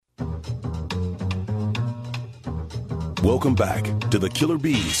Welcome back to the Killer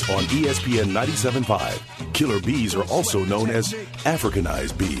Bees on ESPN 97.5. Killer bees are also known as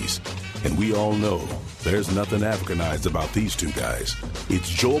Africanized bees. And we all know there's nothing Africanized about these two guys. It's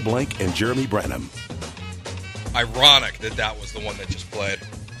Joel Blank and Jeremy Branham. Ironic that was the one that just played.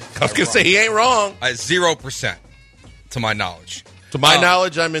 I was going to say, he ain't wrong. 0% to my knowledge. To my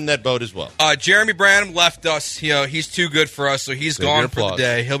knowledge, I'm in that boat as well. Jeremy Branham left us. He's too good for us, so he's gone for the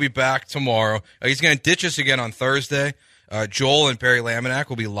day. He'll be back tomorrow. He's going to ditch us again on Thursday. Joel and Barry Laminack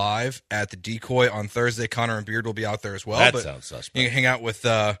will be live at the Decoy on Thursday. Connor and Beard will be out there as well. That sounds suspect. You can hang out with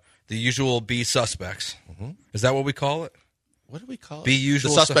the usual B suspects. Mm-hmm. Is that what we call it? What do we call it? The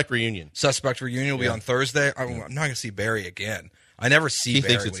usual suspect reunion. Suspect reunion will be on Thursday. I'm not going to see Barry again. I never see Barry. He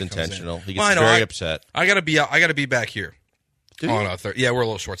thinks it's intentional. He gets very upset. I gotta be back here on Thursday. Yeah, we're a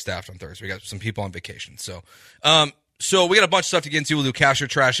little short staffed on Thursday. We got some people on vacation. So we got a bunch of stuff to get into. We'll do Cash or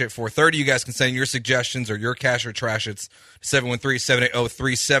Trash at 4:30. You guys can send your suggestions or your Cash or Trash at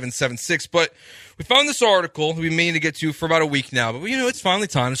 713-780-3776. But we found this article we mean to get to for about a week now. But it's finally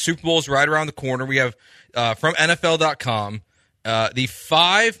time. The Super Bowl is right around the corner. We have from NFL.com the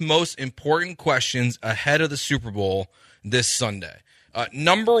 5 most important questions ahead of the Super Bowl this Sunday.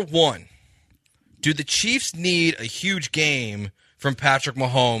 Number 1, do the Chiefs need a huge game from Patrick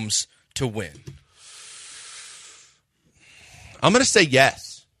Mahomes to win? I'm going to say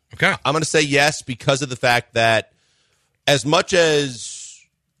yes. Okay. I'm going to say yes because of the fact that as much as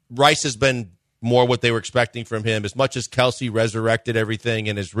Rice has been more what they were expecting from him, as much as Kelsey resurrected everything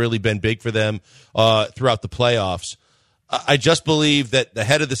and has really been big for them throughout the playoffs, I just believe that the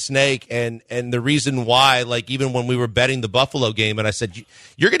head of the snake and the reason why, like even when we were betting the Buffalo game and I said,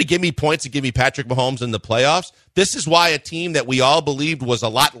 you're going to give me points and give me Patrick Mahomes in the playoffs, this is why a team that we all believed was a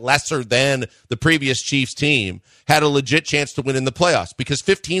lot lesser than the previous Chiefs team had a legit chance to win in the playoffs because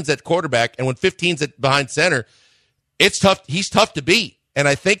 15's at quarterback, and when 15's at behind center, it's tough. He's tough to beat. And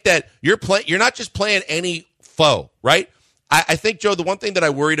I think that you're not just playing any foe, right? I think, Joe, the one thing that I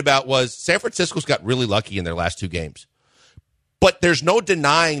worried about was San Francisco's got really lucky in their last 2 games. But there's no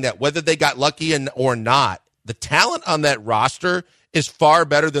denying that whether they got lucky or not, the talent on that roster is far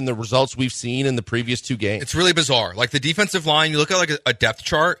better than the results we've seen in the previous 2 games. It's really bizarre. Like the defensive line, you look at like a depth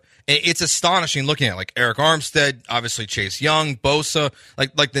chart, it's astonishing looking at like Eric Armstead, obviously Chase Young, Bosa,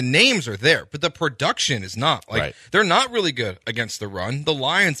 like the names are there, but the production is not. Like They're not really good against the run. The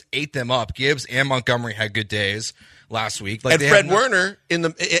Lions ate them up. Gibbs and Montgomery had good days last week. And Fred Warner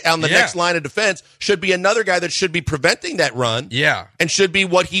on the next line of defense should be another guy that should be preventing that run. Yeah. And should be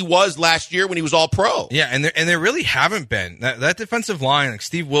what he was last year when he was all pro. Yeah, and they really haven't been. That defensive line, like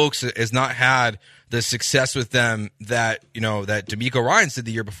Steve Wilkes has not had the success with them that DeMeco Ryans did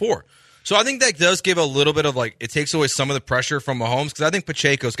the year before. So I think that does give a little bit of it takes away some of the pressure from Mahomes because I think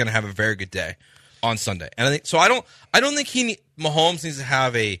Pacheco's going to have a very good day on Sunday. And I think Mahomes needs to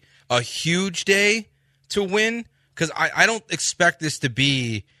have a huge day to win. Because I don't expect this to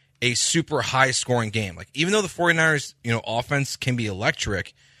be a super high-scoring game. Like even though the 49ers, offense can be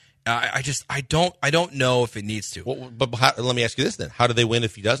electric, I don't know if it needs to. Well, but let me ask you this then: how do they win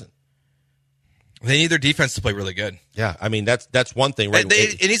if he doesn't? They need their defense to play really good. Yeah, I mean that's one thing, right?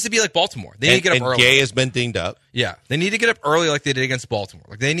 It needs to be like Baltimore. They need to get up early. Gay has been dinged up. Yeah, they need to get up early like they did against Baltimore.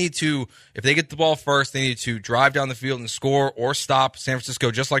 Like they need to, if they get the ball first, they need to drive down the field and score or stop San Francisco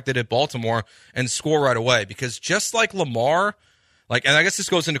just like they did Baltimore and score right away. Because just like Lamar, and I guess this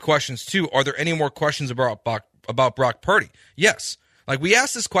goes into questions too. Are there any more questions about Brock Purdy? Yes. Like we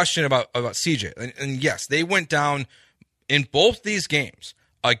asked this question about CJ, and yes, they went down in both these games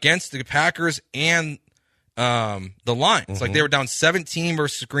against the Packers and the Lions. Mm-hmm. Like they were down 17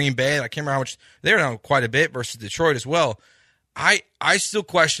 versus Green Bay. I can't remember how much they were down, quite a bit versus Detroit as well. I still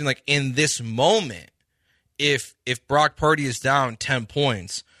question in this moment if Brock Purdy is down 10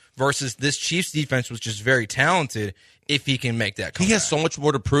 points versus this Chiefs defense was just very talented. If he can make that comeback. He has so much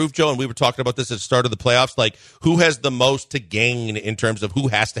more to prove, Joe, and we were talking about this at the start of the playoffs, who has the most to gain in terms of who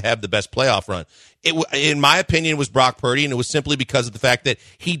has to have the best playoff run. In my opinion, it was Brock Purdy, and it was simply because of the fact that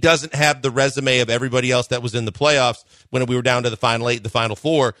he doesn't have the resume of everybody else that was in the playoffs when we were down to the Final 8, the Final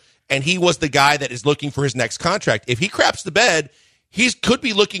 4, and he was the guy that is looking for his next contract. If he craps the bed, he could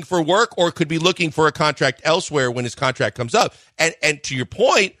be looking for work or could be looking for a contract elsewhere when his contract comes up. And to your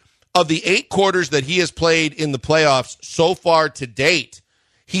point, of the 8 quarters that he has played in the playoffs so far to date,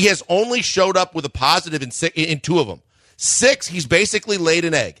 he has only showed up with a positive in 2 of them. 6, he's basically laid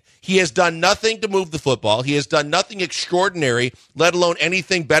an egg. He has done nothing to move the football. He has done nothing extraordinary, let alone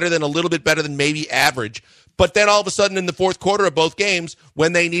anything better than a little bit better than maybe average. But then all of a sudden in the fourth quarter of both games,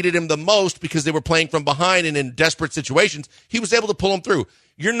 when they needed him the most because they were playing from behind and in desperate situations, he was able to pull them through.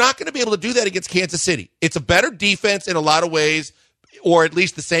 You're not going to be able to do that against Kansas City. It's a better defense in a lot of ways, or at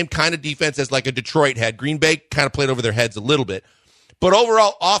least the same kind of defense as like a Detroit had. Green Bay kind of played over their heads a little bit. But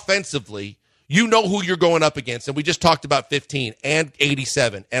overall, offensively, you know who you're going up against. And we just talked about 15 and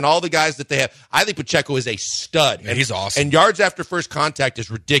 87 and all the guys that they have. I think Pacheco is a stud. And he's awesome. And yards after first contact is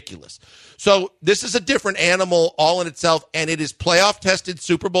ridiculous. So this is a different animal all in itself, and it is playoff tested,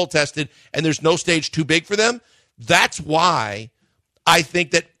 Super Bowl tested, and there's no stage too big for them. That's why I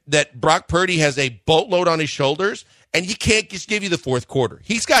think that Brock Purdy has a boatload on his shoulders, and he can't just give you the fourth quarter.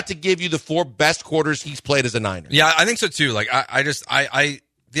 He's got to give you the 4 best quarters he's played as a Niner. Yeah, I think so too. Like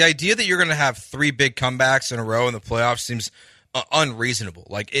the idea that you're going to have 3 big comebacks in a row in the playoffs seems unreasonable.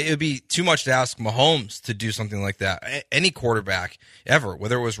 Like it would be too much to ask Mahomes to do something like that. Any quarterback ever,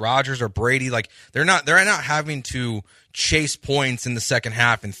 whether it was Rodgers or Brady, like they're not having to chase points in the second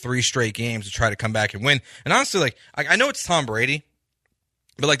half in 3 straight games to try to come back and win. And honestly, like I know it's Tom Brady,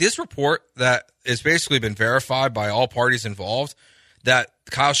 but like this report that has basically been verified by all parties involved that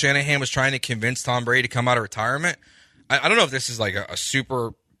Kyle Shanahan was trying to convince Tom Brady to come out of retirement. I don't know if this is like a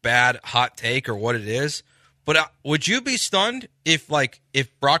super bad hot take or what it is, but would you be stunned if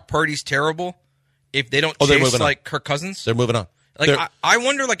Brock Purdy's terrible, if they don't chase like Kirk Cousins? They're moving on. Like I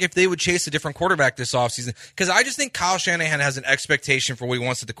wonder like if they would chase a different quarterback this offseason, because I just think Kyle Shanahan has an expectation for what he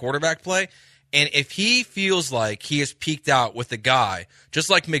wants at the quarterback play. And if he feels like he has peaked out with the guy, just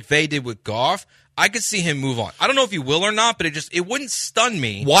like McVay did with Goff, I could see him move on. I don't know if he will or not, but it wouldn't stun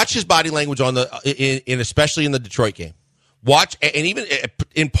me. Watch his body language on especially in the Detroit game. Watch, and even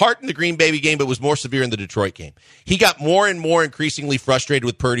in part in the Green Bay game, but it was more severe in the Detroit game. He got more and more increasingly frustrated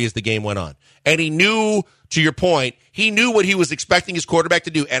with Purdy as the game went on. And he knew, to your point, he knew what he was expecting his quarterback to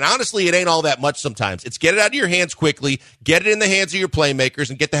do. And honestly, it ain't all that much sometimes. It's get it out of your hands quickly, get it in the hands of your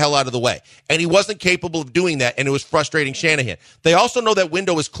playmakers, and get the hell out of the way. And he wasn't capable of doing that, and it was frustrating Shanahan. They also know that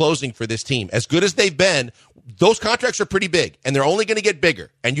window is closing for this team. As good as they've been, those contracts are pretty big, and they're only going to get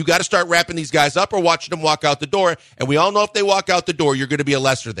bigger. And you got to start wrapping these guys up or watching them walk out the door. And we all know if they walk out the door, you're going to be a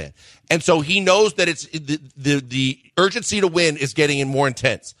lesser than. And so he knows that it's the urgency to win is getting more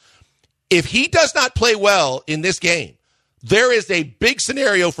intense. If he does not play well in this game, there is a big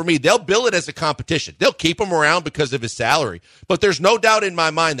scenario for me. They'll bill it as a competition. They'll keep him around because of his salary. But there's no doubt in my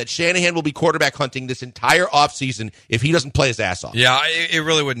mind that Shanahan will be quarterback hunting this entire offseason if he doesn't play his ass off. Yeah, it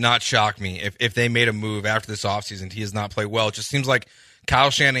really would not shock me if they made a move after this offseason. He does not play well. It just seems like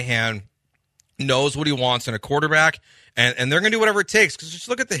Kyle Shanahan knows what he wants in a quarterback, and they're going to do whatever it takes, because just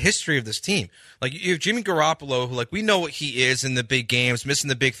look at the history of this team. Like, you have Jimmy Garoppolo, who, like, we know what he is in the big games, missing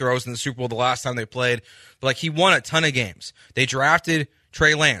the big throws in the Super Bowl the last time they played, but, like, he won a ton of games. They drafted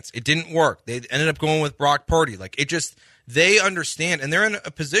Trey Lance. It didn't work. They ended up going with Brock Purdy. Like, it just, they understand, and they're in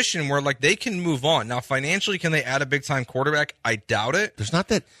a position where, like, they can move on. Now, financially, can they add a big-time quarterback? I doubt it. There's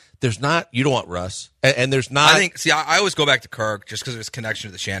not, you don't want Russ. And there's not. I always go back to Kirk just because of his connection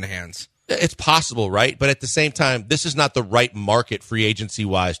to the Shanahans. It's possible, right? But at the same time, this is not the right market free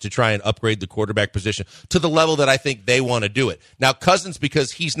agency-wise to try and upgrade the quarterback position to the level that I think they want to do it. Now, Cousins,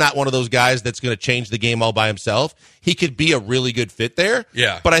 because he's not one of those guys that's going to change the game all by himself, he could be a really good fit there.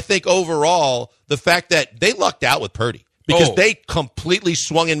 Yeah. But I think overall, the fact that they lucked out with Purdy because they completely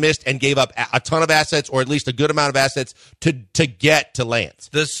swung and missed and gave up a ton of assets, or at least a good amount of assets, to get to Lance.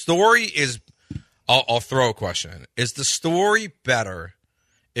 The story is, I'll throw a question in. Is the story better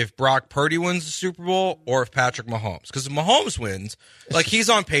if Brock Purdy wins the Super Bowl or if Patrick Mahomes? Because if Mahomes wins, like, he's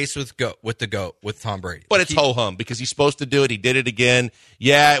on pace with the GOAT, with Tom Brady. But it's ho-hum because he's supposed to do it. He did it again.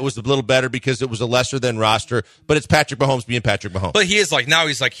 Yeah, it was a little better because it was a lesser than roster, but it's Patrick Mahomes being Patrick Mahomes. But he is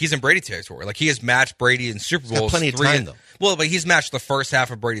he's in Brady territory. Like, he has matched Brady in Super Bowls. Got plenty of time, though. Well, but he's matched the first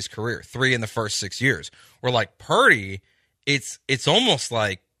half of Brady's career, 3 in the first 6 years. Where, like, Purdy, it's almost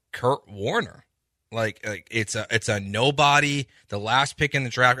like Kurt Warner. Like it's a nobody, the last pick in the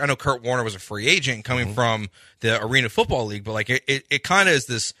draft. I know Kurt Warner was a free agent coming from the Arena Football League, but like it kind of is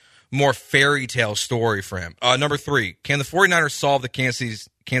this more fairy tale story for him. Number 3, can the 49ers solve the Kansas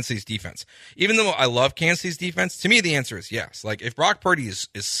City's defense? Even though I love Kansas City's defense, to me the answer is yes. Like, if Brock Purdy is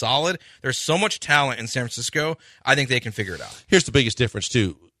solid, there's so much talent in San Francisco, I think they can figure it out. Here's the biggest difference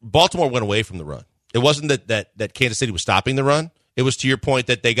too. Baltimore went away from the run. It wasn't that Kansas City was stopping the run. It was, to your point,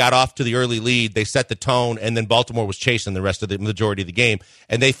 that they got off to the early lead, they set the tone, and then Baltimore was chasing the rest of the majority of the game,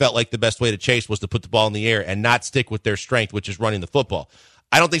 and they felt like the best way to chase was to put the ball in the air and not stick with their strength, which is running the football.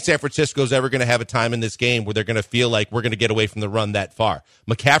 I don't think San Francisco's ever going to have a time in this game where they're going to feel like we're going to get away from the run that far.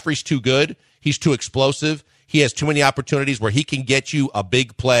 McCaffrey's too good. He's too explosive. He has too many opportunities where he can get you a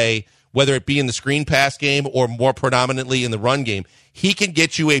big play, whether it be in the screen pass game or more predominantly in the run game. He can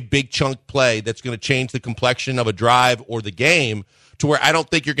get you a big chunk play that's going to change the complexion of a drive or the game, to where I don't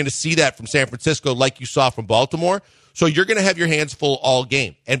think you're going to see that from San Francisco like you saw from Baltimore. So you're going to have your hands full all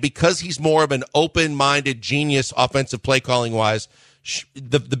game. And because he's more of an open-minded genius offensive play calling wise,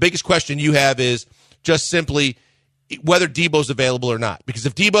 the biggest question you have is just simply whether Debo's available or not. Because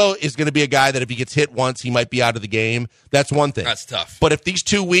if Debo is going to be a guy that if he gets hit once, he might be out of the game, that's one thing. That's tough. But if these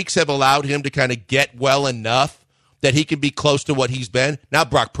 2 weeks have allowed him to kind of get well enough that he can be close to what he's been, now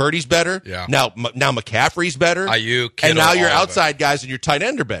Brock Purdy's better. Yeah. Now McCaffrey's better. Ayuk, and now your all of it. outside guys and your tight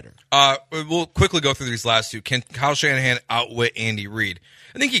end are better. We'll quickly go through these last two. Can Kyle Shanahan outwit Andy Reid?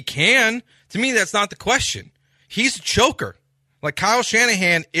 I think he can. To me, that's not the question. He's a choker. Like, Kyle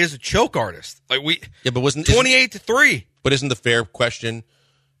Shanahan is a choke artist. Like, but 28-3. But isn't the fair question,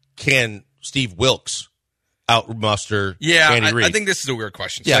 can Steve Wilks outmuster Andy Reid? I think this is a weird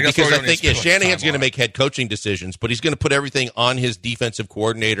question. So I guess because I we're gonna think spend Shanahan's time going to on make head coaching decisions, but he's going to put everything on his defensive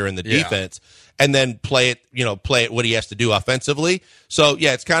coordinator and the defense, and then play it what he has to do offensively. So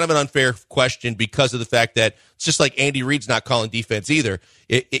yeah, it's kind of an unfair question because of the fact that it's just like Andy Reid's not calling defense either.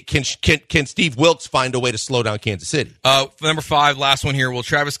 Can Steve Wilks find a way to slow down Kansas City? Number 5, last one here. Will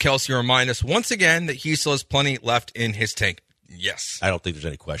Travis Kelce remind us once again that he still has plenty left in his tank? Yes. I don't think there's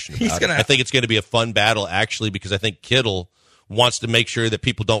any question about it. I think it's going to be a fun battle, actually, because I think Kittle wants to make sure that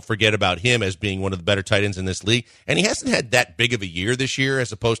people don't forget about him as being one of the better tight ends in this league. And he hasn't had that big of a year this year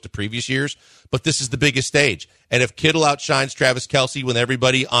as opposed to previous years, but this is the biggest stage. And if Kittle outshines Travis Kelce with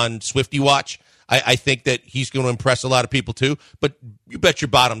everybody on Swifty Watch, I think that he's going to impress a lot of people too. But you bet your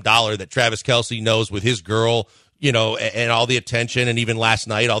bottom dollar that Travis Kelce knows with his girl, and all the attention, and even last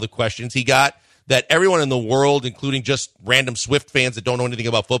night, all the questions he got, that everyone in the world, including just random Swift fans that don't know anything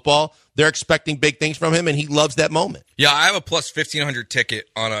about football, they're expecting big things from him, and he loves that moment. Yeah, I have a plus 1,500 ticket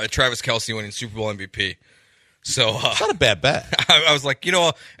on a Travis Kelce winning Super Bowl MVP. So it's not a bad bet. I was like,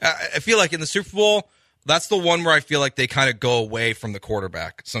 I feel like in the Super Bowl, that's the one where I feel like they kind of go away from the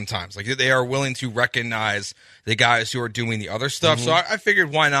quarterback sometimes. Like, they are willing to recognize the guys who are doing the other stuff. Mm-hmm. So I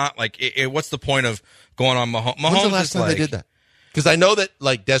figured, why not? Like, what's the point of going on Mahomes? When's the last time they did that? Because I know that,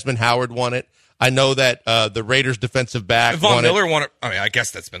 like, Desmond Howard won it. I know that the Raiders defensive back Von Miller won it. I mean, I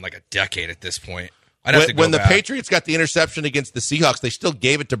guess that's been like a decade at this point. When the Patriots got the interception against the Seahawks, they still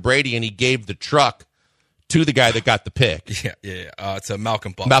gave it to Brady, and he gave the truck to the guy that got the pick. Yeah. It's a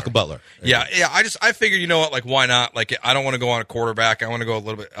Malcolm Butler. Malcolm Butler. Yeah. I figured, like, why not? Like, I don't want to go on a quarterback. I want to go a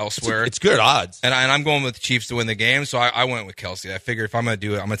little bit elsewhere. It's good odds. And I'm going with the Chiefs to win the game, so I went with Kelce. I figured if I'm going to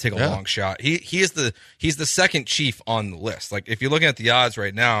do it, I'm going to take a long shot. He's the second Chief on the list. Like, if you're looking at the odds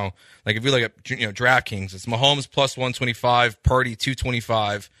right now, like if you look at DraftKings, it's Mahomes plus 125, Purdy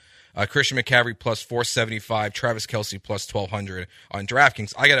 225. Christian McCaffrey plus 475, Travis Kelce plus 1,200 on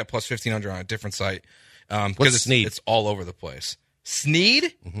DraftKings. I got it plus 1,500 on a different site. Because it's all over the place.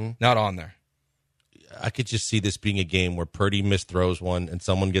 Snead? Mm-hmm. Not on there. I could just see this being a game where Purdy misthrows one and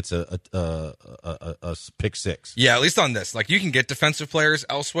someone gets a pick six. Yeah, at least on this. Like, you can get defensive players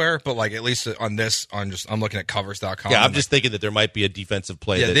elsewhere, but like at least on this, I'm looking at covers.com. Yeah, I'm just thinking that there might be a defensive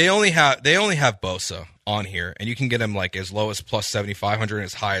play. Yeah, they only have Bosa on here, and you can get him like as low as plus 7,500 and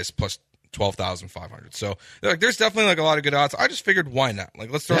as high as plus 12,500. So there's definitely like a lot of good odds. I just figured, why not?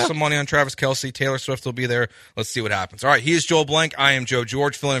 Like, let's throw some money on Travis Kelce. Taylor Swift will be there. Let's see what happens. All right, he is Joel Blank. I am Joe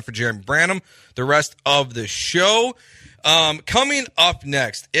George, filling in for Jeremy Branham. The rest of the show coming up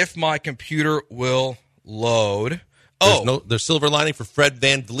next, if my computer will load. There's silver lining for Fred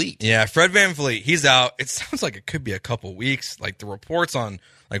VanVleet. Yeah, Fred VanVleet. He's out. It sounds like it could be a couple weeks. Like, the reports on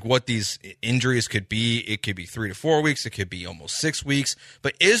like what these injuries could be, it could be 3 to 4 weeks. It could be almost 6 weeks.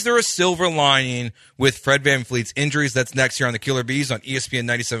 But is there a silver lining with Fred VanVleet's injuries? That's next here on the Killer Bees on ESPN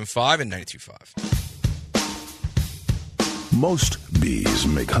 97.5 and 92.5. Most bees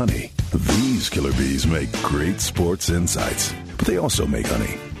make honey. These killer bees make great sports insights. But they also make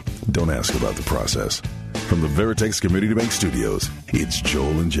honey. Don't ask about the process. From the Veritex Community Bank Studios, it's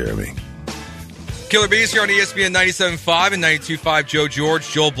Joel and Jeremy. Killer Bees here on ESPN 97.5 and 92.5. Joe George,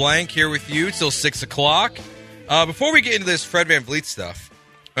 Joel Blank here with you till 6 o'clock. Before we get into this Fred VanVleet stuff,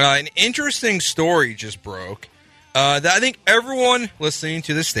 an interesting story just broke that I think everyone listening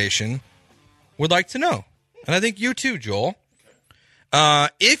to this station would like to know. And I think you too, Joel.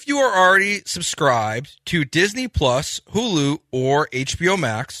 If you are already subscribed to Disney Plus, Hulu, or HBO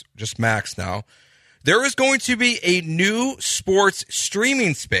Max, just Max now, there is going to be a new sports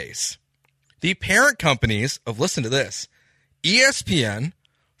streaming space. The parent companies of, listen to this, ESPN,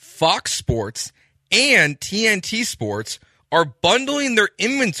 Fox Sports, and TNT Sports are bundling their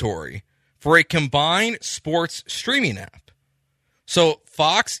inventory for a combined sports streaming app. So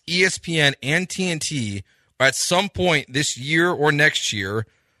Fox, ESPN, and TNT at some point this year or next year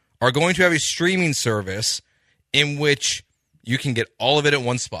are going to have a streaming service in which you can get all of it at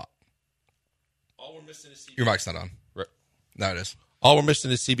one spot. All we're missing is CBS. Your mic's not on. Right. No, it is. All we're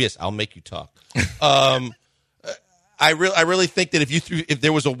missing is CBS. I'll make you talk. I really think that if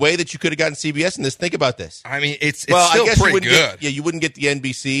there was a way that you could have gotten CBS in this, think about this. I mean, it's Well, still I guess pretty good. you wouldn't get the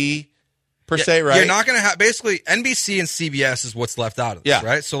NBC per se, right? You're not going to have basically NBC and CBS is what's left out of this,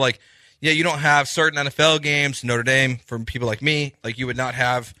 right? So like, you don't have certain NFL games, Notre Dame, for people like me, like you would not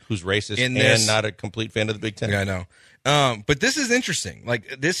have who's racist in and this. not a complete fan of the Big Ten. Yeah, I know. But this is interesting.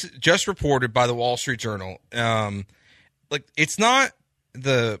 Like this just reported by the Wall Street Journal. Like it's not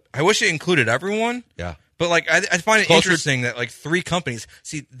I wish it included everyone. Yeah. But like I find it interesting that like 3 companies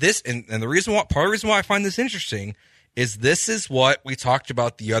see this, and the reason why part of the reason why I find this interesting is this is what we talked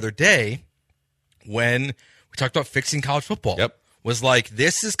about the other day when we talked about fixing college football. Yep. Was like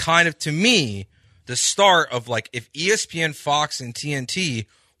this is kind of to me the start of like if ESPN, Fox, and TNT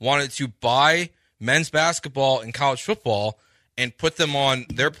wanted to buy men's basketball and college football and put them on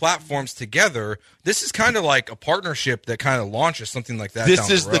their platforms together, this is kind of like a partnership that kind of launches something like that. This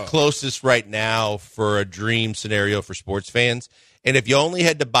is the closest right now for a dream scenario for sports fans. And if you only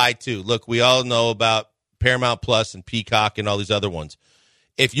had to buy 2, look, we all know about Paramount Plus and Peacock and all these other ones.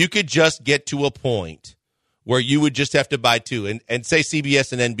 If you could just get to a point where you would just have to buy 2 and say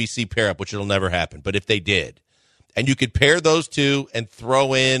CBS and NBC pair up, which it'll never happen, but if they did, and you could pair those 2 and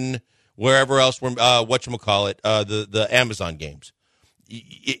throw in wherever else, the Amazon games.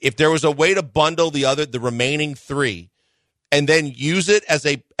 If there was a way to bundle the remaining 3 and then use it as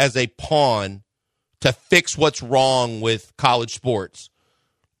a pawn to fix what's wrong with college sports,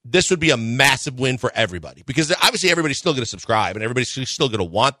 this would be a massive win for everybody, because obviously everybody's still going to subscribe and everybody's still going to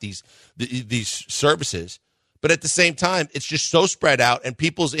want these services. But at the same time, it's just so spread out and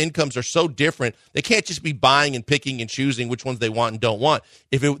people's incomes are so different. They can't just be buying and picking and choosing which ones they want and don't want.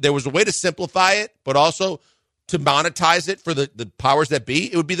 If there was a way to simplify it, but also to monetize it for the powers that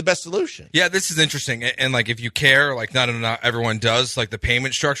be, it would be the best solution. Yeah, this is interesting. And like, if you care, like not everyone does, like the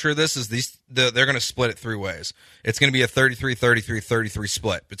payment structure of this is they're going to split it 3 ways. It's going to be a 33-33-33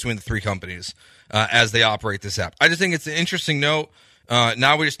 split between the 3 companies as they operate this app. I just think it's an interesting note.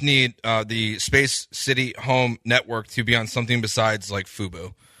 Now we just need the Space City Home Network to be on something besides like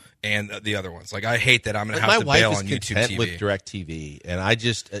Fubo and the other ones. Like I hate that I'm going to have to bail on YouTube TV. With DirecTV, and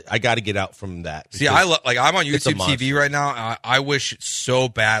I got to get out from that. See, I'm on YouTube TV right now. I wish so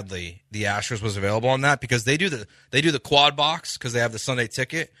badly the Astros was available on that, because they do the quad box because they have the Sunday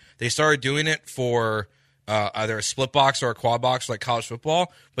ticket. They started doing it for either a split box or a quad box like college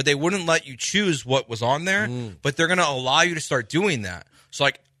football, but they wouldn't let you choose what was on there. But they're going to allow you to start doing that. So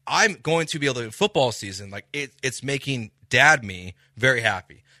like I'm going to be able to football season. Like it's making dad me very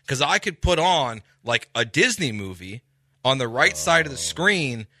happy, because I could put on like a Disney movie on the right side of the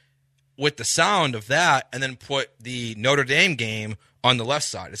screen with the sound of that, and then put the Notre Dame game on the left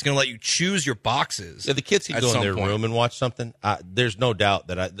side. It's going to let you choose your boxes. Yeah, the kids can go in their room and watch something. There's no doubt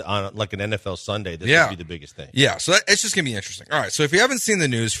that on like an NFL Sunday, this would be the biggest thing. Yeah, so it's just going to be interesting. All right, so if you haven't seen the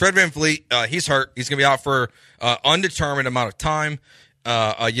news, Fred VanVleet, he's hurt. He's going to be out for undetermined amount of time.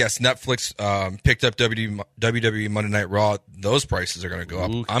 Yes, Netflix picked up WWE Monday Night Raw. Those prices are going to go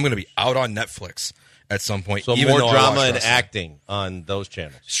up. I'm going to be out on Netflix at some point. So more drama and acting on those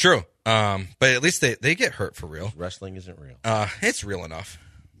channels. It's true. But at least they get hurt for real. Wrestling isn't real. It's real enough.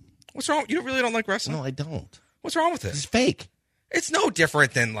 What's wrong? You really don't like wrestling? No, I don't. What's wrong with it? It's fake. It's no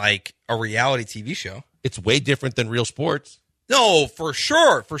different than like a reality TV show. It's way different than real sports. No, for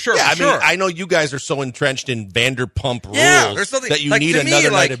sure. Yeah, mean, I know you guys are so entrenched in Vanderpump rules that you need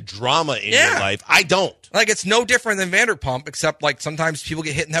another night of drama in your life. I don't. Like, it's no different than Vanderpump, except like sometimes people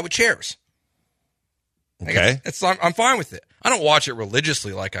get hit in the head with chairs. Okay. I'm fine with it. I don't watch it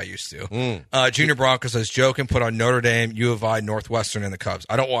religiously like I used to. Junior Broncos, I was joking, put on Notre Dame, U of I, Northwestern, and the Cubs.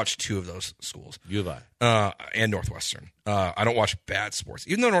 I don't watch 2 of those schools. U of I. And Northwestern. I don't watch bad sports,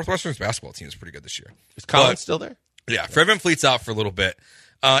 even though Northwestern's basketball team is pretty good this year. Is Collins still there? Yeah, Fred VanVleet's out for a little bit.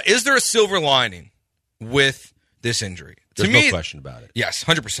 Is there a silver lining with this injury? There's no question about it. Yes,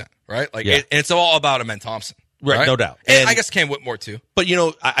 100%. Right? Like, and it's all about Amen Thompson. Right, no doubt. And I guess Cam Whitmore, too. But,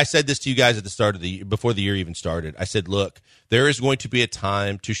 I said this to you guys at the start of the year, before the year even started. I said, look, there is going to be a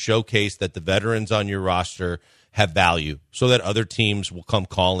time to showcase that the veterans on your roster have value so that other teams will come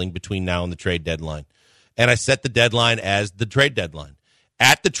calling between now and the trade deadline. And I set the deadline as the trade deadline.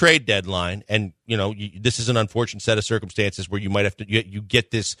 At the trade deadline, and, this is an unfortunate set of circumstances where you might have to, you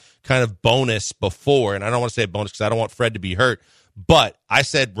get this kind of bonus before, and I don't want to say a bonus because I don't want Fred to be hurt, But I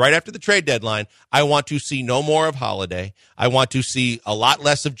said right after the trade deadline, I want to see no more of Holiday. I want to see a lot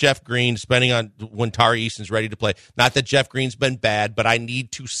less of Jeff Green, depending on when Tari Easton's ready to play. Not that Jeff Green's been bad, but I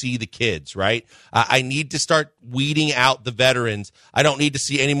need to see the kids, right? I need to start weeding out the veterans. I don't need to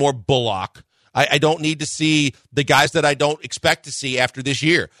see any more Bullock. I don't need to see the guys that I don't expect to see after this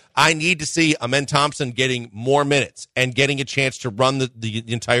year. I need to see Amen Thompson getting more minutes and getting a chance to run the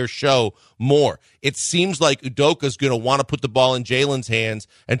entire show more. It seems like Udoka's going to want to put the ball in Jalen's hands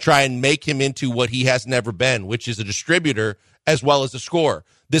and try and make him into what he has never been, which is a distributor as well as a scorer.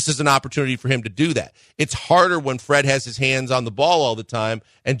 This is an opportunity for him to do that. It's harder when Fred has his hands on the ball all the time,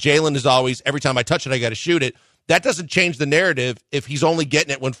 and Jalen is always, every time I touch it, I got to shoot it. That doesn't change the narrative if he's only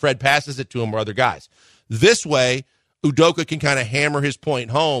getting it when Fred passes it to him or other guys. This way, Udoka can kind of hammer his point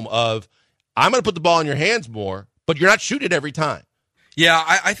home of, I'm going to put the ball in your hands more, but you're not shooting it every time. Yeah,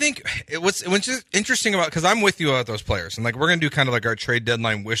 I think what's just interesting about, because I'm with you about those players, and like we're going to do kind of like our trade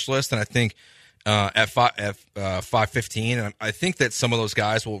deadline wish list, and I think at 5:15, and I think that some of those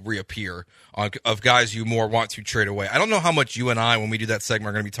guys will reappear of guys you more want to trade away. I don't know how much you and I, when we do that segment,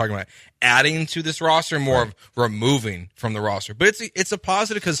 are going to be talking about adding to this roster, more of removing from the roster. But it's a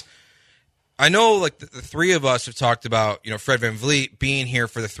positive because I know like the three of us have talked about, Fred VanVleet being here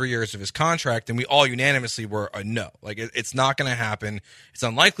for the 3 years of his contract, and we all unanimously were a no. Like it's not going to happen. It's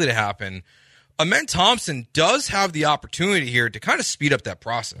unlikely to happen. Amen Thompson does have the opportunity here to kind of speed up that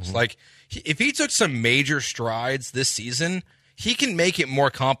process. Mm-hmm. Like if he took some major strides this season, he can make it more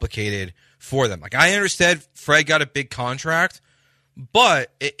complicated for them. Like I understand Fred got a big contract,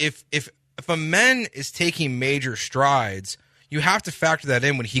 but if Amen is taking major strides, you have to factor that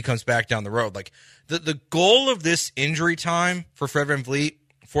in when he comes back down the road. Like the goal of this injury time for Fred VanVleet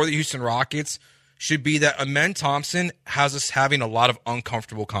for the Houston Rockets should be that Amen Thompson has us having a lot of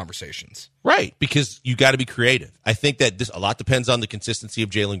uncomfortable conversations. Right, because you got to be creative. I think that a lot depends on the consistency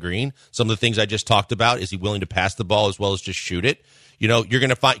of Jalen Green. Some of the things I just talked about, is he willing to pass the ball as well as just shoot it? You're going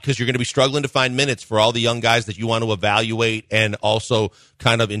to find, because you're going to be struggling to find minutes for all the young guys that you want to evaluate and also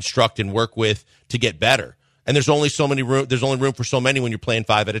kind of instruct and work with to get better. And there's only room for so many when you're playing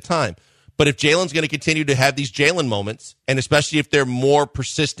 5 at a time. But if Jalen's going to continue to have these Jalen moments, and especially if they're more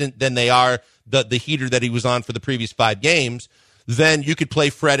persistent than they are the heater that he was on for the previous 5 games, then you could play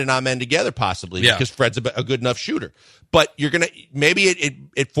Fred and Amen together possibly, because Fred's a good enough shooter. But you're going to, maybe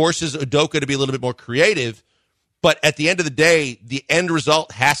it forces Udoka to be a little bit more creative. But at the end of the day, the end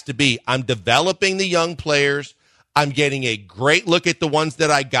result has to be, I'm developing the young players. I'm getting a great look at the ones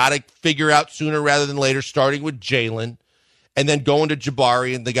that I got to figure out sooner rather than later, starting with Jalen, and then going to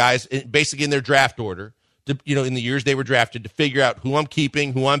Jabari and the guys basically in their draft order, in the years they were drafted, to figure out who I'm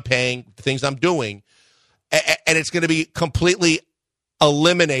keeping, who I'm paying, the things I'm doing. And it's going to be completely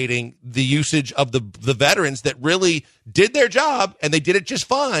eliminating the usage of the veterans that really did their job, and they did it just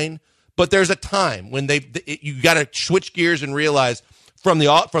fine. But there's a time when you got to switch gears and realize from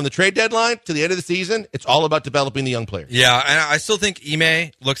the trade deadline to the end of the season, it's all about developing the young players. Yeah, and I still think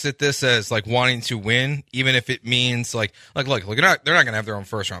Ime looks at this as like wanting to win, even if it means like look, they're not going to have their own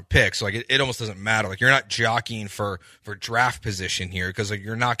first round pick, so like it almost doesn't matter. Like you're not jockeying for draft position here, because like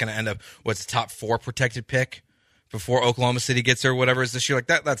you're not going to end up what's the top 4 protected pick before Oklahoma City gets there, whatever is this year.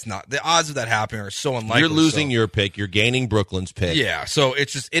 Like that's not, the odds of that happening are so unlikely. You're losing your pick. You're gaining Brooklyn's pick. Yeah. So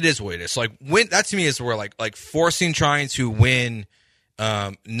it is what it is. So like that to me is where like forcing trying to win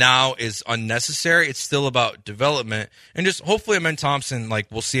now is unnecessary. It's still about development, and just hopefully Amen Thompson, like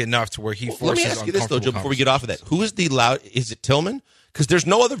we'll see enough to where he forces. Let me ask you this though, Joe, before we get off of that. Who is the loud? Is it Tillman? Because there's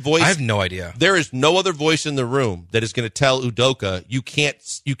no other voice. I have no idea. There is no other voice in the room that is going to tell Udoka you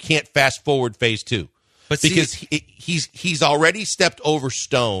can't fast forward phase 2. But because he's already stepped over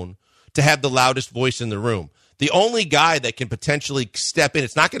Stone to have the loudest voice in the room. The only guy that can potentially step in,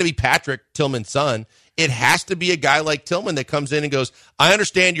 it's not going to be Patrick, Tillman's son. It has to be a guy like Tillman that comes in and goes, I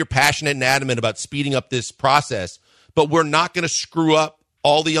understand you're passionate and adamant about speeding up this process, but we're not going to screw up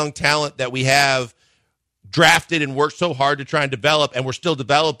all the young talent that we have drafted and worked so hard to try and develop, and we're still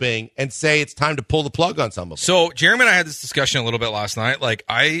developing, and say it's time to pull the plug on some of them. So Jeremy and I had this discussion a little bit last night. Like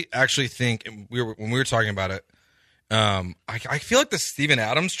I actually think when we were talking about it, I feel like the Steven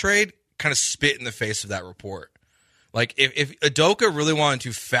Adams trade kind of spit in the face of that report. Like if Udoka really wanted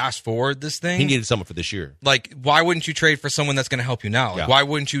to fast forward this thing, he needed someone for this year. Like why wouldn't you trade for someone that's going to help you now? Like why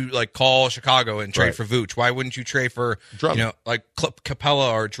wouldn't you like call Chicago and trade for Vooch? Why wouldn't you trade for like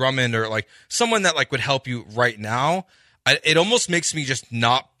Capella or Drummond or like someone that like would help you right now? It almost makes me just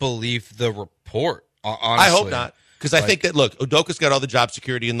not believe the report. Honestly, I hope not. Because I think that, look, Udoka's got all the job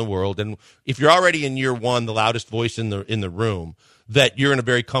security in the world, and if you're already in year one, the loudest voice in the room, that you're in a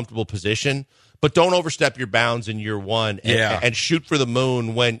very comfortable position. but don't overstep your bounds in year one and shoot for the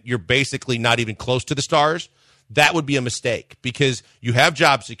moon when you're basically not even close to the stars. That would be a mistake because you have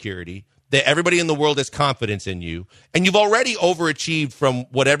job security. That everybody in the world has confidence in you, and you've already overachieved from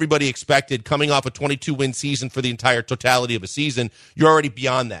what everybody expected coming off a 22-win season for the entire totality of a season. You're already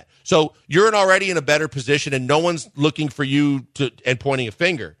beyond that. So you're already in a better position, and no one's looking for you and pointing a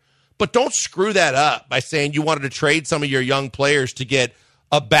finger. But don't screw that up by saying you wanted to trade some of your young players to get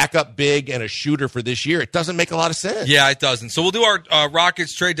a backup big and a shooter for this year. It doesn't make a lot of sense. Yeah, it doesn't. So we'll do our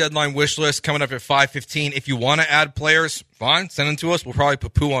Rockets trade deadline wish list coming up at 5:15. If you want to add players, fine, send them to us. We'll probably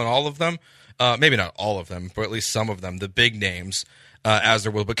poo-poo on all of them. Maybe not all of them, but at least some of them, the big names, as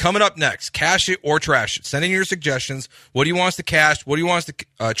there will. But coming up next, cash it or trash it. Send in your suggestions. What do you want us to cash? What do you want us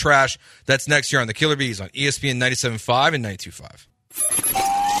to trash? That's next year on the Killer Bees on ESPN 97.5 and 92.5.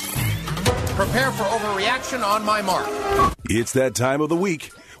 Prepare for overreaction on my mark. It's that time of the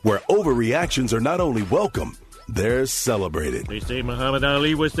week where overreactions are not only welcome, they're celebrated. They say Muhammad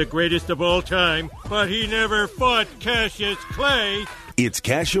Ali was the greatest of all time, but he never fought Cassius Clay. It's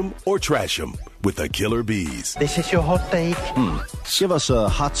Cash 'em or Trash 'em with the Killer Bees. This is your hot take. Give us a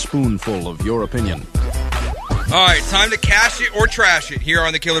hot spoonful of your opinion. All right, time to cash it or trash it here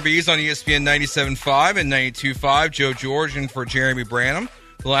on the Killer Bees on ESPN 97.5 and 92.5. Joe George and for Jeremy Branham.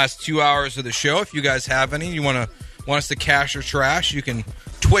 The last 2 hours of the show. If you guys have any, you want us to cash or trash, you can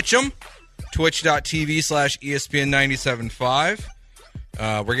Twitch them. Twitch.tv/ESPN 97.5.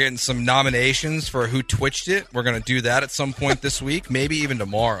 We're getting some nominations for who twitched it. We're going to do that at some point this week, maybe even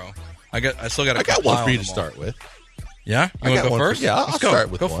tomorrow. I got one for you to start with. Yeah? You want to go first? Yeah, I'll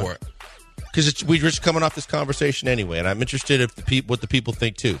start with go one. for it. Because we're just coming off this conversation anyway, and I'm interested in what the people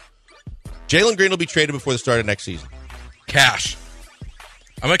think too. Jalen Green will be traded before the start of next season. Cash.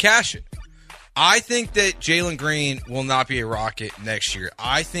 I'm going to cash it. I think that Jalen Green will not be a Rocket next year.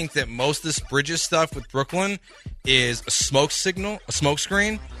 I think that most of this Bridges stuff with Brooklyn is a smoke signal, a smoke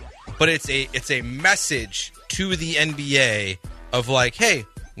screen, but it's a message to the NBA of like, hey,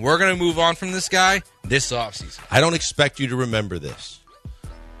 we're going to move on from this guy this offseason. I don't expect you to remember this,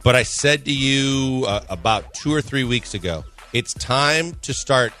 but I said to you about 2 or 3 weeks ago, it's time to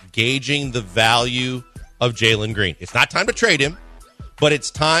start gauging the value of Jalen Green. It's not time to trade him. But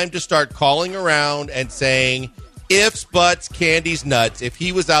it's time to start calling around and saying, ifs, buts, candies, nuts. If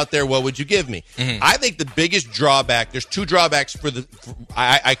he was out there, what would you give me? Mm-hmm. I think the biggest drawback, there's two drawbacks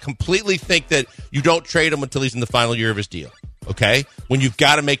I completely think that you don't trade him until he's in the final year of his deal. Okay? When you've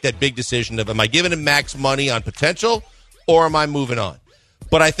got to make that big decision of, am I giving him max money on potential or am I moving on?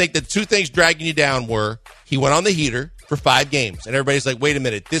 But I think the two things dragging you down were he went on the heater for 5 games. And everybody's like, wait a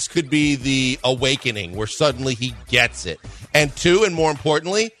minute, this could be the awakening where suddenly he gets it. And 2, and more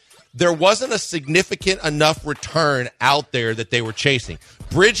importantly, there wasn't a significant enough return out there that they were chasing.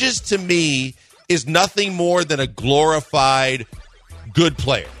 Bridges, to me, is nothing more than a glorified good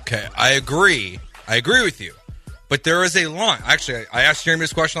player. Okay, I agree. I agree with you. But there is a line. Actually, I asked Jeremy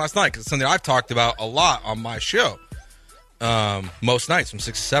this question last night because it's something I've talked about a lot on my show. Most nights from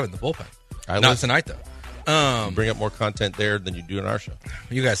 6 to 7, the bullpen. Not tonight, though. You bring up more content there than you do in our show.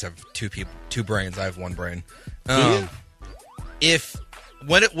 You guys have two brains. I have one brain. What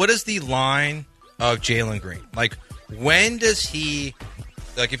is the line of Jalen Green? Like, when does he,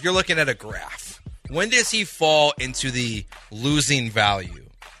 like, if you're looking at a graph, when does he fall into the losing value,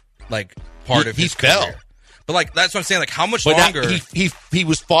 like, part of his career? Fell. But, like, that's what I'm saying. Like, how much longer? He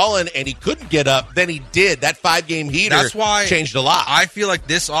was falling and he couldn't get up. Then he did. That 5-game heater changed a lot. I feel like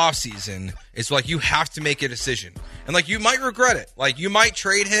this offseason is like you have to make a decision. And, like, you might regret it. Like, you might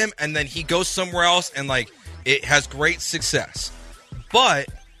trade him and then he goes somewhere else and, like, it has great success. But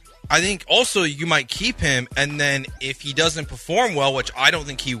I think also you might keep him, and then if he doesn't perform well, which I don't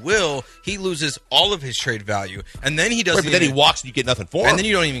think he will, he loses all of his trade value, and then he doesn't. Right, but then he walks and you get nothing for him, and then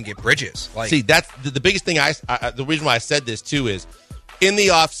you don't even get Bridges. Like, see, that's the biggest thing. The reason why I said this too is in the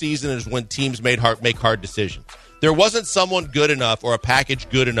offseason is when teams make hard decisions. There wasn't someone good enough or a package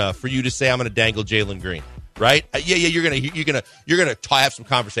good enough for you to say, I'm going to dangle Jalen Green. Right? Yeah, you're gonna have some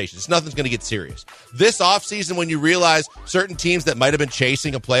conversations. Nothing's gonna get serious. This offseason, when you realize certain teams that might have been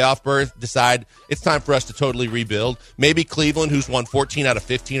chasing a playoff berth decide it's time for us to totally rebuild. Maybe Cleveland, who's won 14 out of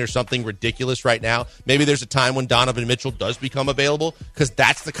 15 or something ridiculous right now. Maybe there's a time when Donovan Mitchell does become available because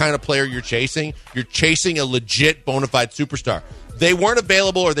that's the kind of player you're chasing. You're chasing a legit bona fide superstar. They weren't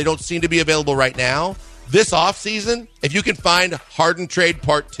available, or they don't seem to be available right now. This offseason, if you can find Harden trade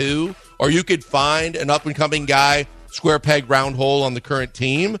part 2, or you could find an up-and-coming guy, square peg, round hole on the current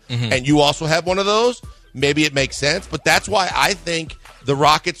team, and you also have one of those, maybe it makes sense. But that's why I think the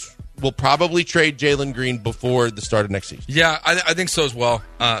Rockets will probably trade Jalen Green before the start of next season. Yeah, I think so as well.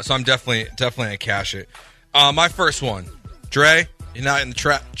 So I'm definitely going to cash it. My first one, Dre, you're not in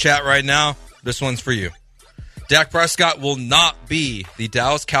the chat right now. This one's for you. Dak Prescott will not be the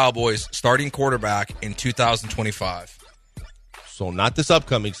Dallas Cowboys starting quarterback in 2025. So not this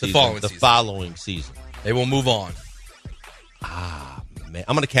upcoming season, the following season. They will move on. Man,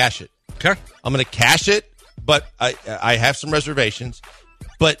 I'm going to cash it. Okay. I'm going to cash it, but I have some reservations.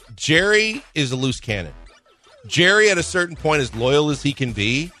 But Jerry is a loose cannon. Jerry, at a certain point, as loyal as he can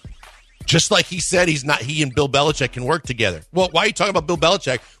be, just like he said, he and Bill Belichick can work together. Well, why are you talking about Bill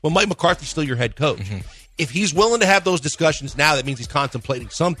Belichick when Mike McCarthy's still your head coach? Mm-hmm. If he's willing to have those discussions now, that means he's contemplating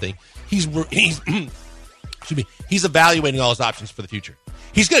something. He's evaluating all his options for the future.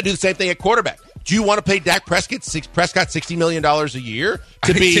 He's going to do the same thing at quarterback. Do you want to pay Dak Prescott $60 million a year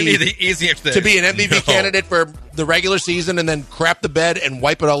to be the easiest thing. To be an MVP candidate for the regular season and then crap the bed and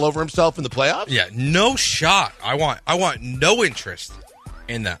wipe it all over himself in the playoffs? Yeah, no shot. I want no interest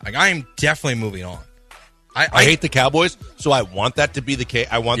in that. Like, I am definitely moving on. I hate the Cowboys, so I want that to be the case.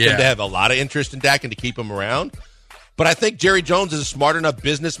 I want them to have a lot of interest in Dak and to keep him around. But I think Jerry Jones is a smart enough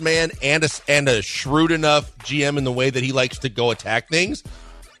businessman and a shrewd enough GM in the way that he likes to go attack things.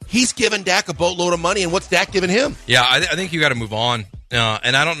 He's given Dak a boatload of money, and what's Dak giving him? Yeah, I think you got to move on.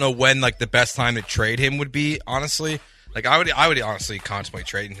 And I don't know when the best time to trade him would be. Honestly, I would honestly contemplate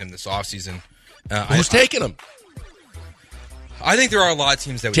trading him this offseason. Who's taking him? I think there are a lot of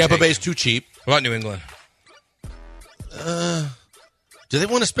teams that would. Tampa Bay's too cheap. What about New England? Do they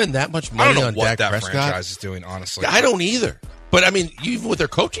want to spend that much money on Dak Prescott? I don't know what that franchise is doing, honestly. I don't either. But, I mean, even with their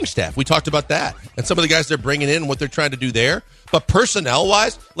coaching staff, we talked about that. And some of the guys they're bringing in and what they're trying to do there. But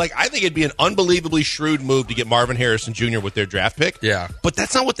personnel-wise, I think it'd be an unbelievably shrewd move to get Marvin Harrison Jr. with their draft pick. Yeah. But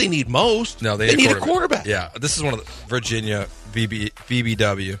that's not what they need most. No, they need a quarterback. Yeah. This is one of the Virginia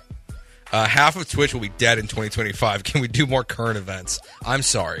VBW. Half of Twitch will be dead in 2025. Can we do more current events? I'm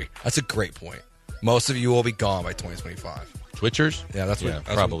sorry. That's a great point. Most of you will be gone by 2025. Twitchers? Yeah, that's what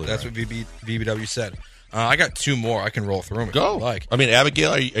VBW said. I got two more. I can roll through them. Go. Like. I mean,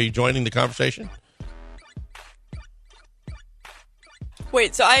 Abigail, are you joining the conversation?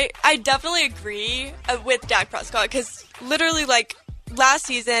 Wait, so I definitely agree with Dak Prescott because literally, last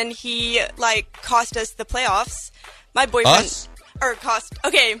season, he, cost us the playoffs. My boyfriend... Us? Or cost...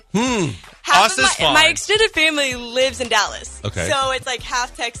 Okay. Us is fine. My extended family lives in Dallas. Okay. So it's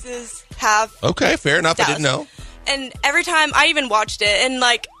half Texas, half... Okay, fair enough. Dallas. I didn't know. And every time I even watched it, and,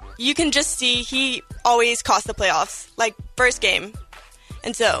 you can just see he always cost the playoffs, first game.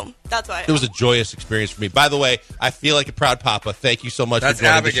 And so, that's why. It was a joyous experience for me. By the way, I feel like a proud papa. Thank you so much for joining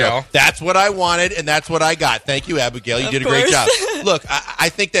Abigail. the show. That's what I wanted, and that's what I got. Thank you, Abigail. You did a great job. Look, I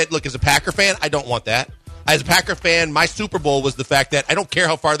think that, as a Packer fan, I don't want that. As a Packer fan, my Super Bowl was the fact that I don't care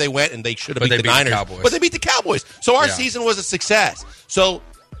how far they went, and they should have beat the Niners. But they beat the Cowboys. So our season was a success. So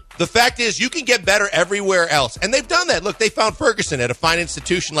the fact is, you can get better everywhere else. And they've done that. Look, they found Ferguson at a fine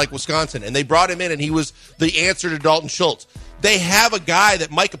institution like Wisconsin, and they brought him in, and he was the answer to Dalton Schultz. They have a guy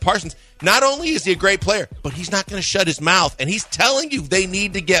that Micah Parsons, not only is he a great player, but he's not going to shut his mouth. And he's telling you they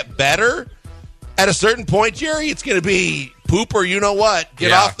need to get better. At a certain point, Jerry, it's going to be poop or you know what.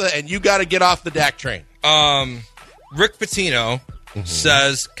 And you got to get off the Dak train. Rick Pitino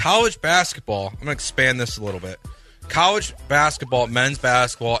says college basketball, I'm going to expand this a little bit. College basketball, men's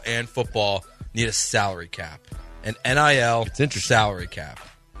basketball, and football need a salary cap. An NIL salary cap.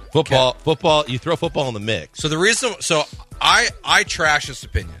 Football, you throw football in the mix. So the reason, I trash this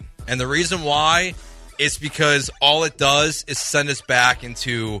opinion. And the reason why is because all it does is send us back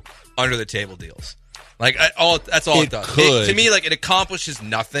into under the table deals. That's all it does. To me, it accomplishes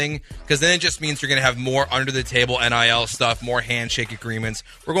nothing because then it just means you're going to have more under the table NIL stuff, more handshake agreements.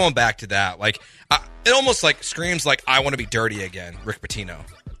 We're going back to that. It almost screams I want to be dirty again, Rick Pitino.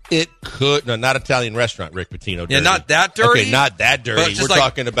 It could. No, not Italian restaurant, Rick Pitino. Dirty. Yeah, not that dirty. Okay, not that dirty. We're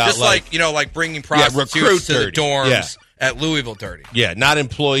talking about just bringing prostitutes to the dorms at Louisville dirty. Yeah, not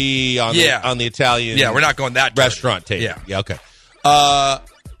employee on the Italian. Yeah, we're not going that dirty. Restaurant table. Yeah, okay.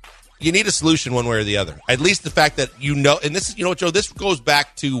 You need a solution one way or the other. At least the fact that and this is, Joe, this goes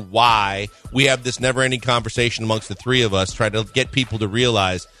back to why we have this never-ending conversation amongst the three of us trying to get people to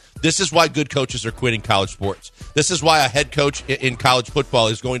realize this is why good coaches are quitting college sports. This is why a head coach in college football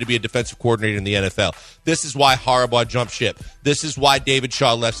is going to be a defensive coordinator in the NFL. This is why Harbaugh jumped ship. This is why David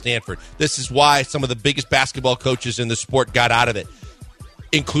Shaw left Stanford. This is why some of the biggest basketball coaches in the sport got out of it,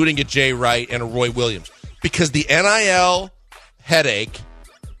 including a Jay Wright and a Roy Williams. Because the NIL headache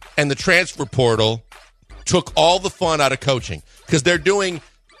and the transfer portal took all the fun out of coaching because they're doing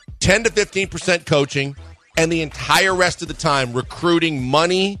 10 to 15% coaching and the entire rest of the time recruiting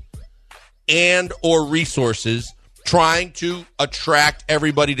money and or resources trying to attract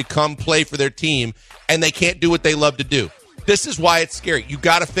everybody to come play for their team, and they can't do what they love to do. This is why it's scary. You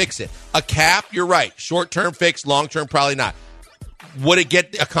got to fix it. A cap, you're right. Short-term fix, long-term probably not. Would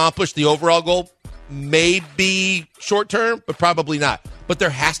it accomplish the overall goal? Maybe short-term, but probably not. But there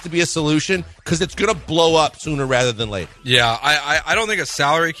has to be a solution because it's going to blow up sooner rather than later. Yeah, I don't think a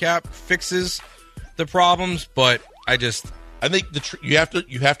salary cap fixes the problems, but I think you have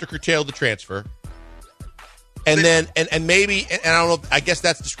to curtail the transfer. And then and maybe and I don't know, I guess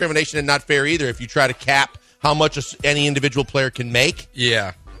that's discrimination and not fair either if you try to cap how much any individual player can make.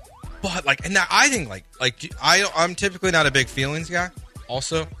 Yeah. But I think I'm typically not a big feelings guy.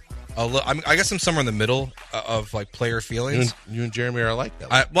 Also, I guess I'm somewhere in the middle of player feelings. You and Jeremy are like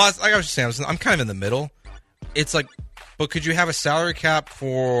that. I was just saying, I'm kind of in the middle. It's but could you have a salary cap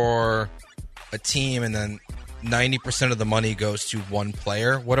for a team and then 90% of the money goes to one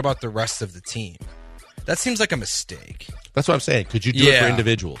player? What about the rest of the team? That seems like a mistake. That's what I'm saying. Could you do it for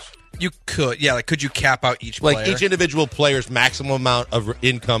individuals? You could. Yeah, could you cap out each player? Each individual player's maximum amount of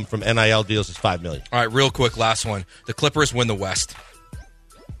income from NIL deals is $5 million. All right, real quick, last one. The Clippers win the West.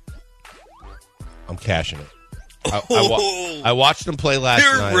 I'm cashing it. I watched them play last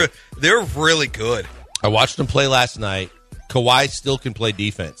night. They're really good. I watched them play last night. Kawhi still can play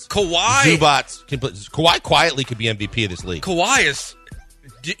defense. Zubats can play. Kawhi quietly could be MVP of this league. Kawhi is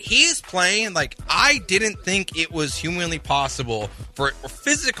playing I didn't think it was humanly possible or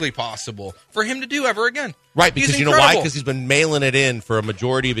physically possible for him to do ever again. Right, because you know why? Because he's been mailing it in for a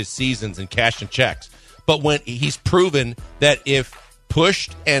majority of his seasons and cashing checks. But when he's proven that if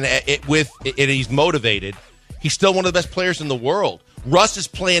pushed and he's motivated, he's still one of the best players in the world. Russ is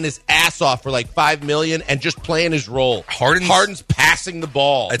playing his ass off for $5 million and just playing his role. Harden's passing the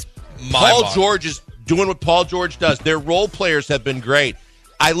ball. Paul George is doing what Paul George does. Their role players have been great.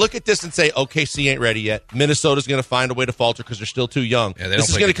 I look at this and say, OKC ain't ready yet. Minnesota's going to find a way to falter because they're still too young. Yeah, this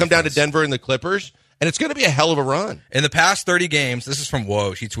is going to come down to Denver and the Clippers, and it's going to be a hell of a run. In the past 30 games, this is from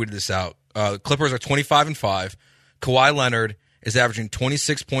Woj. He tweeted this out. Clippers are 25-5. Kawhi Leonard is averaging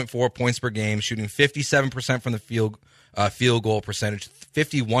 26.4 points per game, shooting 57% from the field goal percentage,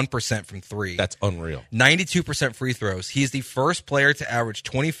 51% from three. That's unreal. 92% free throws. He's the first player to average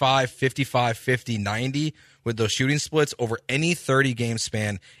 25, 55, 50, 90 with those shooting splits over any 30-game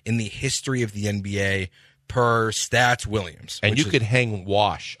span in the history of the NBA per Stats Williams. And you could hang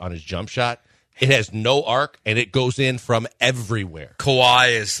wash on his jump shot. It has no arc, and it goes in from everywhere.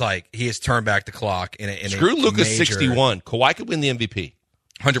 Kawhi is he has turned back the clock. Screw Luka's 61. Kawhi could win the MVP.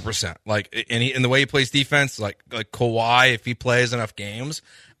 100%. And the way he plays defense, like Kawhi, if he plays enough games,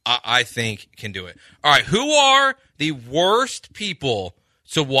 I think can do it. All right, who are the worst people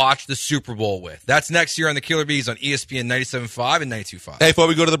to watch the Super Bowl with? That's next year on the Killer Bees on ESPN 97.5 and 92.5. Hey, before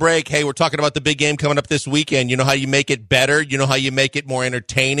we go to the break, we're talking about the big game coming up this weekend. You know how you make it better? You know how you make it more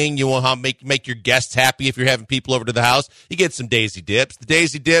entertaining? You know how make your guests happy if you're having people over to the house? You get some Daisy Dips. The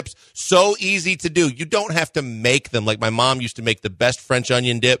Daisy Dips, so easy to do. You don't have to make them. Like my mom used to make the best French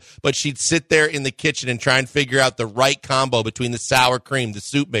onion dip, but she'd sit there in the kitchen and try and figure out the right combo between the sour cream, the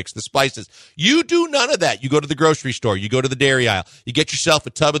soup mix, the spices. You do none of that. You go to the grocery store. You go to the dairy aisle. You get yourself a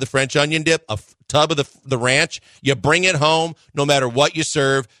tub of the French onion dip, a tub of the ranch. You bring it home no matter what you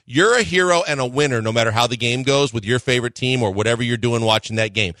serve. You're a hero and a winner no matter how the game goes with your favorite team or whatever you're doing watching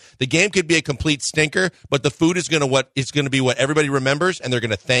that game. The game could be a complete stinker, but the food is going to be what everybody remembers, and they're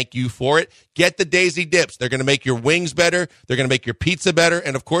going to thank you for it. Get the Daisy Dips. They're going to make your wings better. They're going to make your pizza better,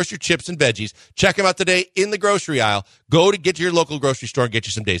 and, of course, your chips and veggies. Check them out today in the grocery aisle. Go to get to your local grocery store and get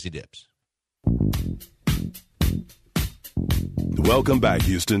you some Daisy Dips. Welcome back,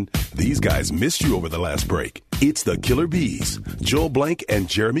 Houston. These guys missed you over the last break. It's the Killer Bees, Joel Blank and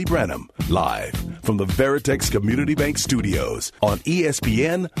Jeremy Branham, live from the Veritex Community Bank Studios on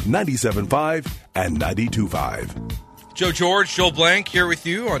ESPN 97.5 and 92.5. Joe George, Joel Blank here with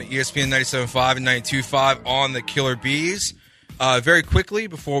you on ESPN 97.5 and 92.5 on the Killer Bees. Very quickly,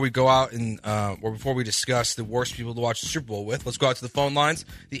 before we go out and or before we discuss the worst people to watch the Super Bowl with, let's go out to the phone lines.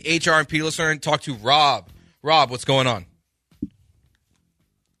 The HRMP listener and talk to Rob. Rob, what's going on?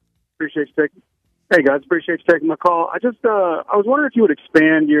 Hey guys, appreciate you taking my call. I was wondering if you would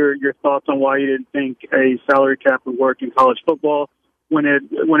expand your thoughts on why you didn't think a salary cap would work in college football when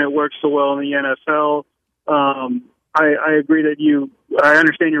it works so well in the NFL. I agree that I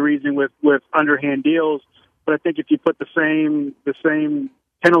understand your reasoning with underhand deals, but I think if you put the same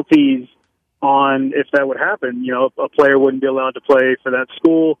penalties on if that would happen, a player wouldn't be allowed to play for that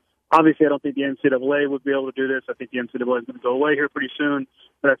school. Obviously, I don't think the NCAA would be able to do this. I think the NCAA is going to go away here pretty soon.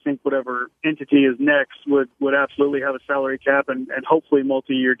 But I think whatever entity is next would absolutely have a salary cap and hopefully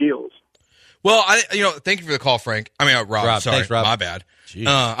multi-year deals. Well, thank you for the call, Frank. I mean, Rob. Sorry, thanks, Rob. My bad.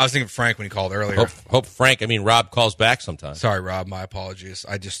 I was thinking of Frank when he called earlier. Rob calls back sometime. Sorry, Rob. My apologies.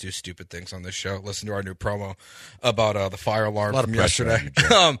 I just do stupid things on this show. Listen to our new promo about the fire alarm from yesterday.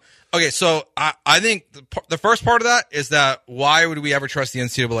 Okay, so I think the first part of that is that why would we ever trust the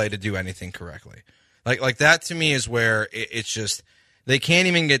NCAA to do anything correctly? Like that to me is where it's just they couldn't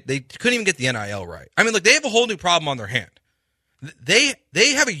even get the NIL right. I mean, look, they have a whole new problem on their hand. They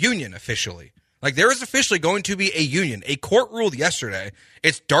have a union officially. Like, there is officially going to be a union. A court ruled yesterday.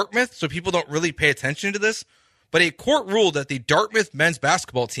 It's Dartmouth, so people don't really pay attention to this. But a court ruled that the Dartmouth men's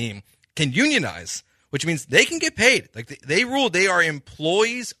basketball team can unionize, which means they can get paid. Like, they ruled they are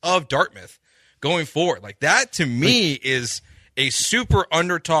employees of Dartmouth going forward. Like, that to me is a super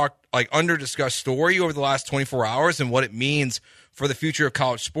under-discussed story over the last 24 hours and what it means for the future of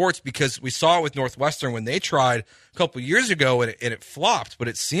college sports, because we saw it with Northwestern when they tried a couple years ago and it flopped. But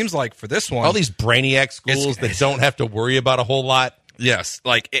it seems like for this one, all these brainiac schools that don't have to worry about a whole lot. Yes.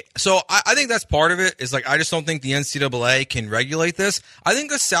 So I think that's part of it is I just don't think the NCAA can regulate this. I think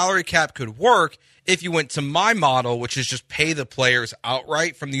the salary cap could work if you went to my model, which is just pay the players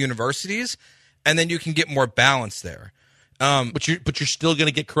outright from the universities, and then you can get more balance there. But you're still going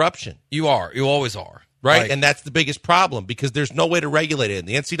to get corruption. You are. You always are. Right, and that's the biggest problem because there's no way to regulate it. And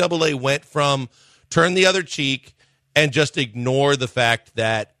the NCAA went from turn the other cheek and just ignore the fact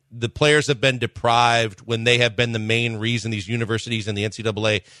that the players have been deprived when they have been the main reason these universities and the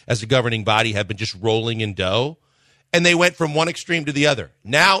NCAA as a governing body have been just rolling in dough. And they went from one extreme to the other.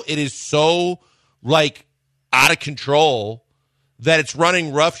 Now it is so, out of control that it's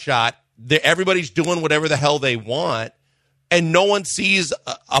running roughshod. Everybody's doing whatever the hell they want. And no one sees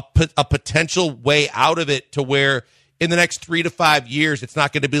a potential way out of it to where in the next 3 to 5 years, it's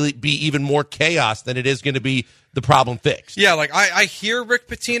not going to be even more chaos than it is going to be the problem fixed. Yeah, I hear Rick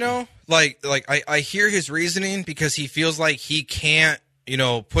Pitino. I hear his reasoning because he feels like he can't,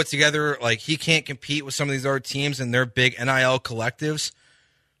 put together, he can't compete with some of these other teams and their big NIL collectives.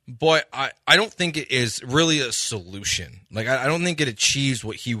 But I don't think it is really a solution. I don't think it achieves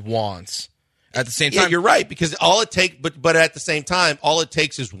what he wants. At the same time, you're right, because all it takes, but at the same time, all it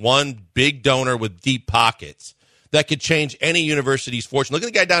takes is one big donor with deep pockets that could change any university's fortune. Look at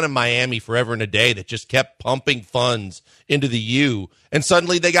the guy down in Miami forever and a day that just kept pumping funds into the U, and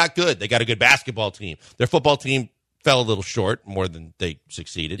suddenly they got good. They got a good basketball team. Their football team fell a little short, more than they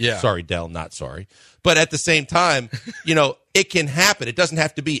succeeded. Yeah. Sorry, Dell, not sorry. But at the same time, it can happen. It doesn't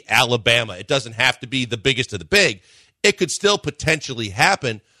have to be Alabama. It doesn't have to be the biggest of the big. It could still potentially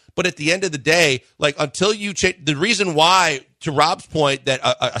happen. But at the end of the day, until you change, the reason why, to Rob's point, that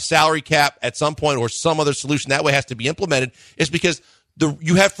a salary cap at some point or some other solution that way has to be implemented is because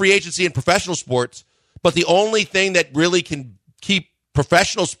you have free agency in professional sports, but the only thing that really can keep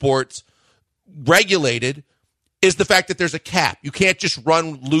professional sports regulated is the fact that there's a cap. You can't just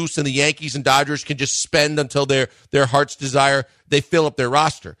run loose and the Yankees and Dodgers can just spend until their heart's desire, they fill up their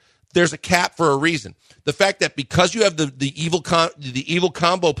roster. There's a cap for a reason. The fact that because you have the evil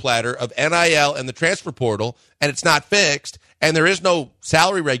combo platter of NIL and the transfer portal, and it's not fixed, and there is no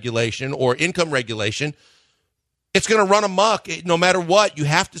salary regulation or income regulation, it's going to run amok no matter what. You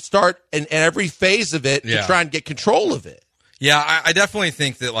have to start in every phase of it to try and get control of it. Yeah, I definitely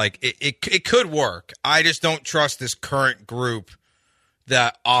think that it could work. I just don't trust this current group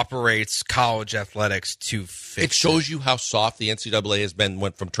that operates college athletics to fix it. It shows you how soft the NCAA has been,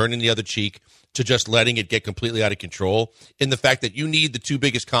 went from turning the other cheek to just letting it get completely out of control, in the fact that you need the two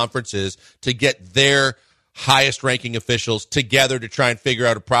biggest conferences to get their highest ranking officials together to try and figure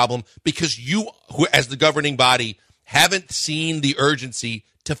out a problem, because you, as the governing body, haven't seen the urgency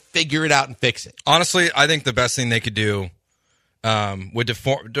to figure it out and fix it. Honestly, I think the best thing they could do would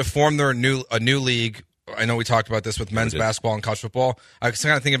to form a new league. I know we talked about this with men's basketball and college football. I was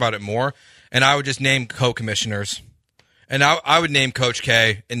kind of thinking about it more, and I would just name co-commissioners. And I would name Coach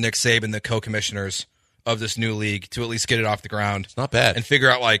K and Nick Saban the co-commissioners of this new league to at least get it off the ground. It's not bad. And figure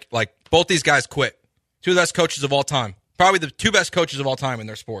out, both these guys quit. Two of the best coaches of all time. Probably the two best coaches of all time in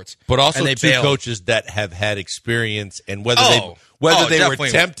their sports. But also two coaches that have had experience, and whether they were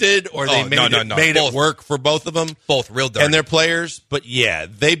tempted or they made it work for both of them. Both real dirty. And their players. But, yeah,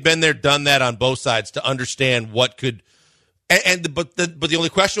 they've been there, done that on both sides to understand what could – but the only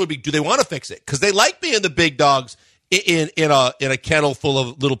question would be, do they want to fix it? Because they like being the big dogs in a kennel full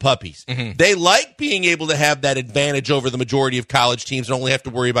of little puppies. Mm-hmm. They like being able to have that advantage over the majority of college teams and only have to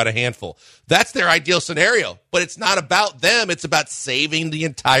worry about a handful. That's their ideal scenario. But it's not about them. It's about saving the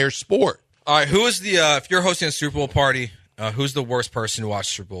entire sport. All right, who is the if you're hosting a Super Bowl party, who's the worst person to watch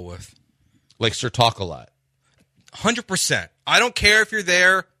Super Bowl with? Sir Talk a Lot. 100%. I don't care if you're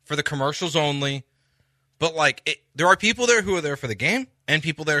there for the commercials only. But, like, there are people there who are there for the game and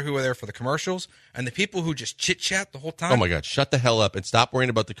people there who are there for the commercials. And the people who just chit-chat the whole time. Oh, my God. Shut the hell up and stop worrying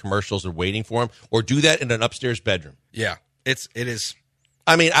about the commercials or waiting for them. Or do that in an upstairs bedroom. Yeah, it is.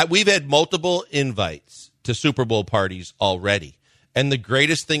 I mean, we've had multiple invites to Super Bowl parties already. And the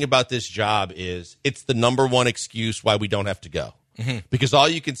greatest thing about this job is it's the number one excuse why we don't have to go. Mm-hmm. Because all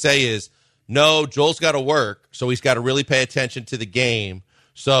you can say is, no, Joel's got to work, so he's got to really pay attention to the game.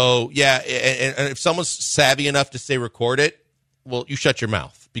 So, yeah, and if someone's savvy enough to say record it, well, you shut your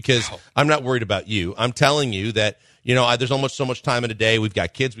mouth because I'm not worried about you. I'm telling you that, there's almost so much time in a day. We've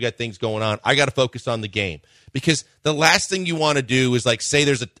got kids. We got things going on. I got to focus on the game because the last thing you want to do is, like, say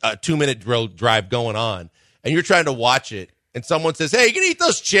there's a 2-minute road drive going on and you're trying to watch it and someone says, hey, you can eat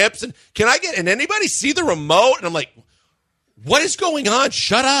those chips and and anybody see the remote? And I'm like, what is going on?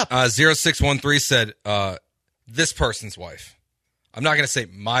 Shut up. 0613 said, this person's wife. I'm not going to say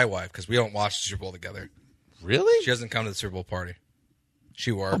my wife because we don't watch the Super Bowl together. Really? She doesn't come to the Super Bowl party.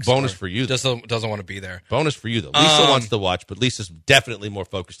 She works. Bonus for you. Doesn't want to be there. Bonus for you, though. Lisa wants to watch, but Lisa's definitely more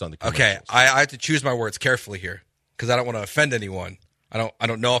focused on the commercials. Okay, I have to choose my words carefully here because I don't want to offend anyone. I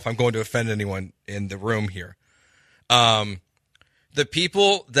don't know if I'm going to offend anyone in the room here. The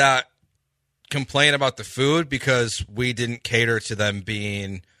people that complain about the food because we didn't cater to them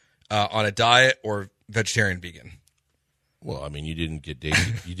being on a diet or vegetarian, vegan. Well, I mean, you didn't get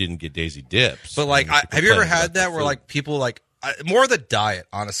Daisy dips. But like, have you ever had that where like people like more of the diet?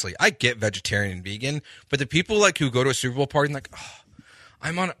 Honestly, I get vegetarian and vegan, but the people like who go to a Super Bowl party and like,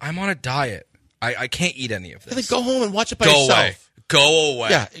 I'm on a diet. I can't eat any of this. Then go home and watch it by yourself. Go away.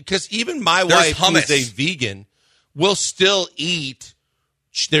 Yeah, because even my wife, who's a vegan, will still eat.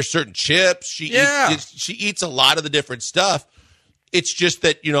 There's certain chips. She eats a lot of the different stuff. It's just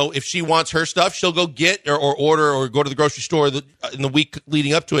that, if she wants her stuff, she'll go get or order or go to the grocery store in the week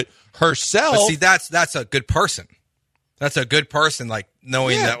leading up to it herself. But see, that's a good person. That's a good person, like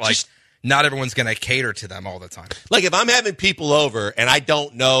knowing that like not everyone's going to cater to them all the time. Like if I'm having people over and I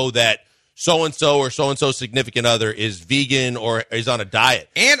don't know that so-and-so or so-and-so significant other is vegan or is on a diet,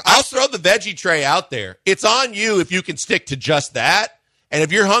 and I'll throw the veggie tray out there. It's on you if you can stick to just that. And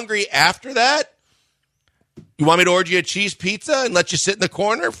if you're hungry after that, you want me to order you a cheese pizza and let you sit in the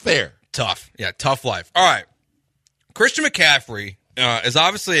corner? Fair. Tough. Yeah, tough life. All right. Christian McCaffrey is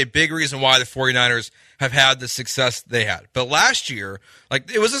obviously a big reason why the 49ers have had the success they had. But last year,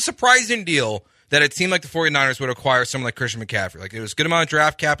 like it was a surprising deal that it seemed like the 49ers would acquire someone like Christian McCaffrey. Like there was a good amount of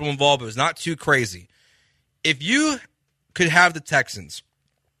draft capital involved, but it was not too crazy. If you could have the Texans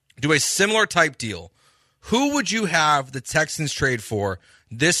do a similar type deal, who would you have the Texans trade for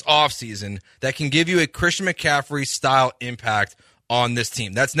this offseason that can give you a Christian McCaffrey-style impact on this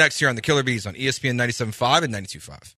team? That's next here on the Killer Bees on ESPN 97.5 and 92.5.